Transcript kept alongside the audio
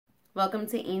Welcome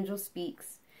to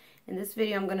AnjelSpeaks. In this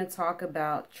video, I'm going to talk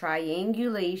about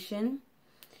triangulation.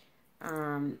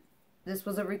 This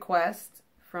was a request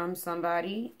from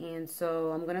somebody, and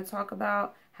so I'm going to talk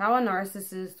about how a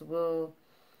narcissist will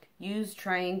use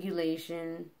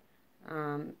triangulation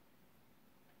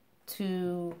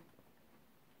to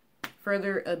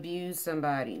further abuse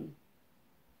somebody,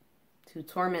 to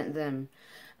torment them.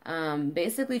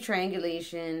 Basically,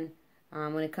 triangulation,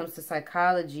 when it comes to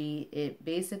psychology, it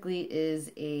basically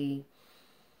is a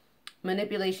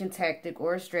manipulation tactic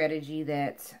or a strategy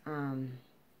that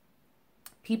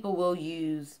people will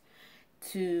use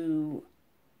to,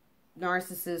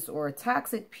 narcissists or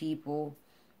toxic people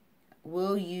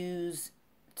will use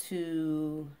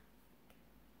to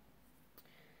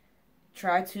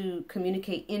try to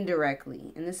communicate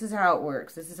indirectly. And this is how it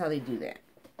works. This is how they do that.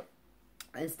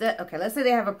 Okay, let's say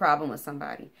they have a problem with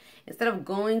somebody. Instead of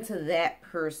going to that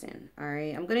person, all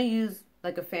right, I'm going to use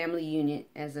like a family unit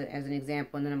as an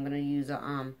example, and then I'm going to use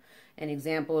an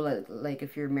example like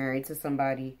if you're married to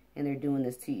somebody and they're doing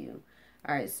this to you.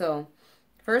 All right, so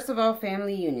first of all,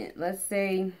 family unit. Let's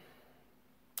say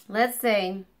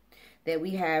that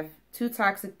we have two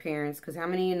toxic parents, because how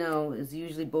many is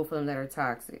usually both of them that are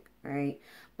toxic, right?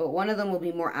 But one of them will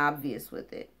be more obvious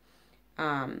with it.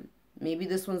 Maybe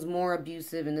this one's more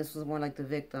abusive and this was more like the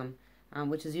victim,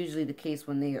 which is usually the case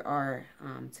when they are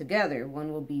together.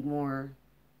 One will be more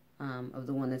of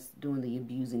the one that's doing the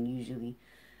abusing usually.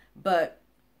 But,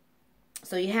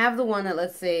 so you have the one that,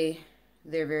 let's say,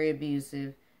 they're very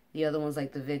abusive. The other one's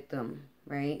like the victim,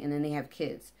 right? And then they have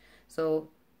kids. So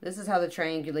this is how the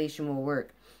triangulation will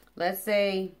work. Let's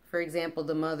say, for example,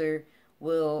 the mother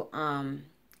will,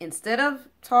 instead of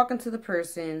talking to the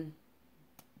person,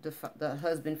 the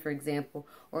husband, for example,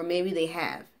 or maybe they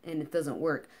have and it doesn't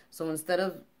work. So instead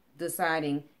of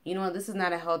deciding, you know what, this is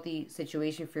not a healthy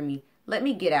situation for me, let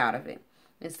me get out of it.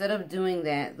 Instead of doing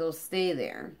that, they'll stay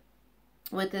there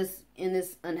with in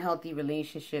this unhealthy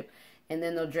relationship, and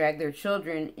then they'll drag their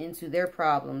children into their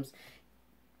problems.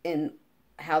 And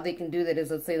how they can do that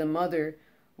is, let's say the mother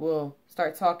will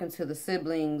start talking to the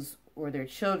siblings or their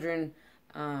children,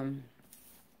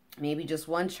 maybe just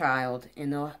one child,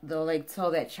 and they'll like tell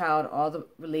that child all the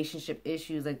relationship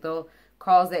issues. Like they'll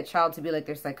cause that child to be like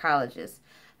their psychologist.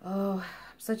 Oh,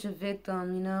 I'm such a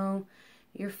victim,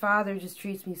 your father just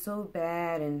treats me so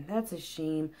bad, and that's a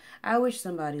shame. I wish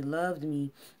somebody loved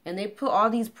me. And they put all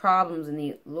these problems and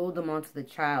they load them onto the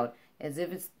child as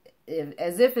if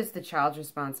it's the child's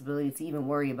responsibility to even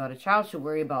worry about. A child should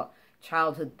worry about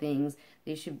childhood things.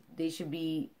 They should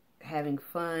be having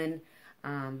fun,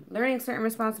 learning certain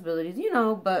responsibilities,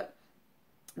 but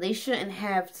they shouldn't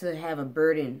have to have a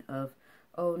burden of,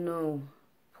 oh no,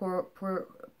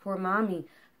 poor mommy,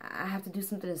 I have to do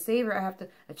something to save her.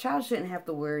 A child shouldn't have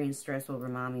to worry and stress over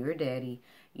mommy or daddy.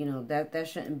 That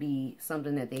shouldn't be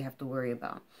something that they have to worry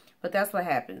about. But that's what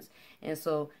happens. And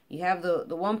so you have the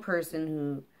one person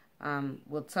who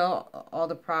will tell all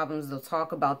the problems. They'll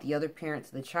talk about the other parent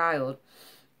to the child,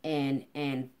 and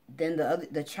then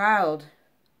the child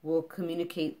will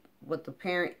communicate what the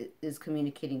parent is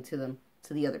communicating to them,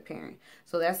 to the other parent.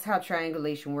 So that's how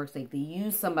triangulation works. Like they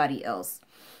use somebody else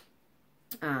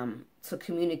to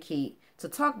communicate, to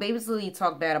talk, basically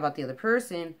talk bad about the other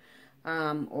person,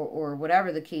 or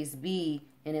whatever the case be,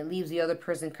 and it leaves the other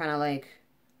person kind of like,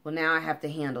 well, now I have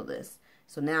to handle this.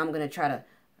 So now I'm going to try to,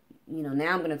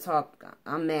 now I'm going to talk,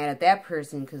 I'm mad at that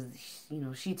person because,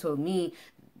 she told me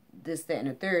this, that, and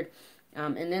the third.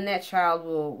 And then that child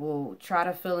will try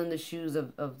to fill in the shoes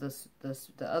of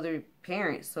the other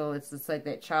parent. So it's like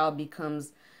that child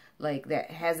becomes like that,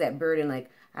 has that burden, like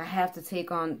I have to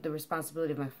take on the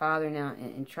responsibility of my father now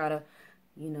and try to,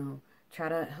 try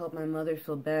to help my mother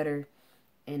feel better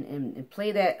and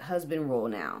play that husband role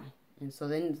now. And so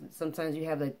then sometimes you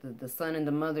have like the son and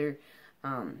the mother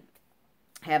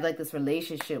have like this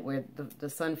relationship where the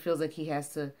son feels like he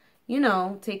has to,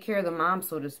 take care of the mom,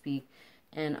 so to speak.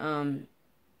 And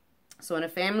so in a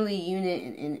family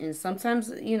unit, and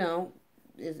sometimes,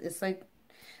 it's like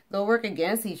they'll work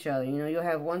against each other. You'll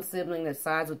have one sibling that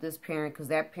sides with this parent because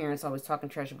that parent's always talking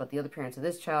trash about the other parent to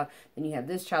this child. Then you have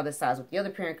this child that sides with the other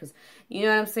parent because, you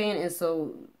know what I'm saying? And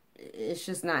so it's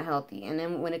just not healthy. And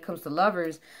then when it comes to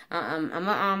lovers, I'm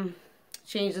going to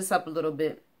change this up a little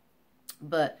bit.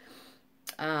 But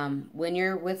when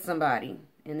you're with somebody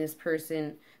and this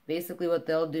person, basically what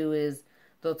they'll do is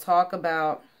they'll talk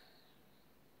about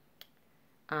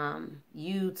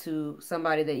you to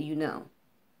somebody that you know.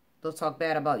 They'll talk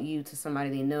bad about you to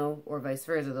somebody they know, or vice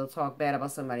versa. They'll talk bad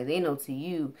about somebody they know to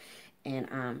you,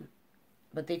 and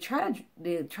but they try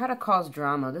to cause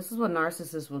drama. This is what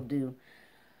narcissists will do.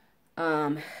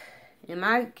 in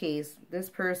my case, this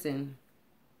person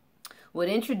would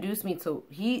introduce me to,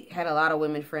 he had a lot of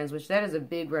women friends, which that is a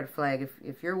big red flag.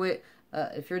 If you're with,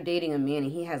 if you're dating a man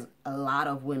and he has a lot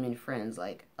of women friends,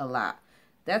 like a lot,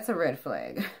 that's a red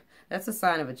flag. That's a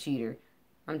sign of a cheater.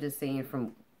 I'm just saying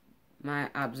from my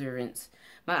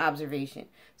observation.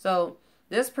 So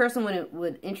this person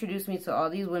would introduce me to all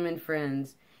these women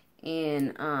friends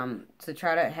and to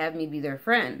try to have me be their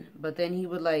friend. But then he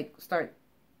would like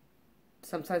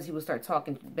sometimes he would start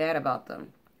talking bad about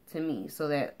them to me so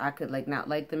that I could like not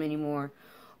like them anymore,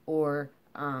 or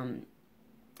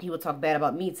he would talk bad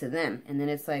about me to them, and then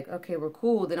it's like, okay, we're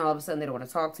cool, then all of a sudden they don't want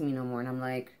to talk to me no more, and I'm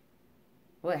like,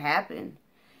 what happened?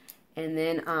 And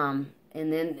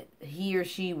then he or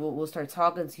she will start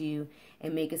talking to you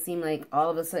and make it seem like all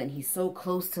of a sudden he's so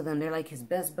close to them, they're like his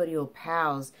best buddy or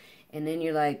pals, and then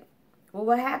you're like, well,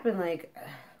 what happened? Like,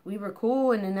 we were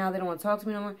cool and then now they don't want to talk to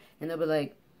me no more. And they'll be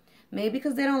like, maybe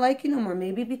because they don't like you no more.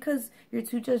 Maybe because you're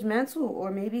too judgmental. Or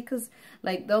maybe because,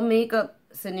 like, they'll make up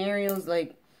scenarios,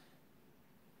 like,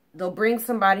 they'll bring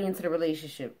somebody into the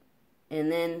relationship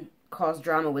and then cause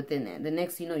drama within that. The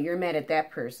next thing you know, you're mad at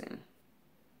that person.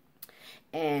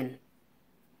 And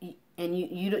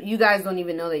you guys don't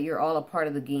even know that you're all a part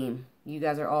of the game. You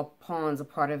guys are all pawns, a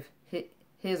part of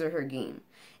his or her game.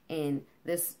 And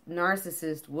this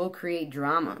narcissist will create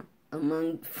drama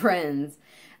among friends,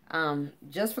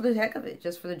 just for the heck of it,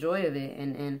 just for the joy of it.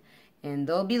 And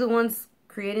they'll be the ones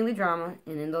creating the drama,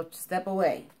 and then they'll step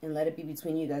away and let it be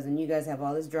between you guys. And you guys have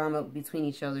all this drama between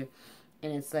each other.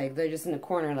 And it's like, they're just in the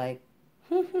corner like,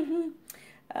 you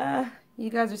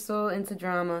guys are so into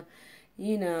drama.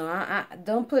 You know, I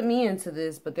don't put me into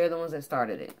this, but they're the ones that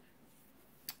started it.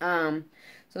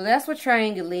 So that's what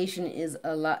triangulation is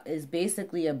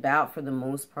basically about for the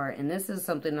most part. And this is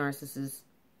something narcissists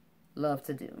love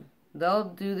to do. They'll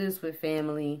do this with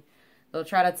family. They'll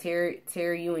try to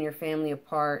tear you and your family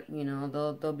apart. You know,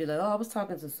 they'll be like, oh, I was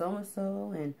talking to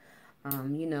so-and-so,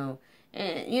 and, you know,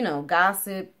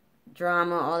 gossip,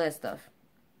 drama, all that stuff.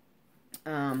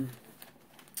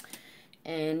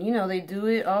 And, you know, they do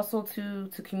it also to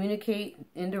communicate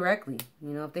indirectly. You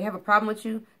know, if they have a problem with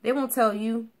you, they won't tell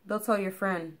you. They'll tell your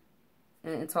friend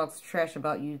and talk trash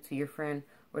about you to your friend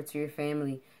or to your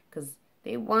family, because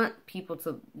they want people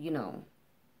to, you know,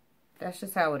 that's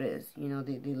just how it is. You know,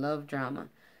 they love drama.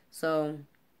 So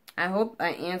I hope I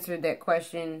answered that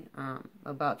question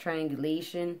about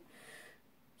triangulation.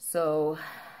 So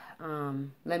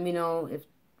let me know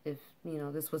if you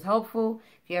know this was helpful.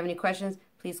 If you have any questions,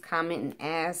 please comment and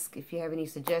ask. If you have any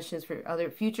suggestions for other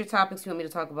future topics you want me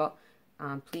to talk about,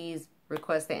 please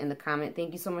request that in the comment.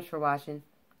 Thank you so much for watching.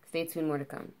 Stay tuned, more to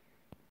come.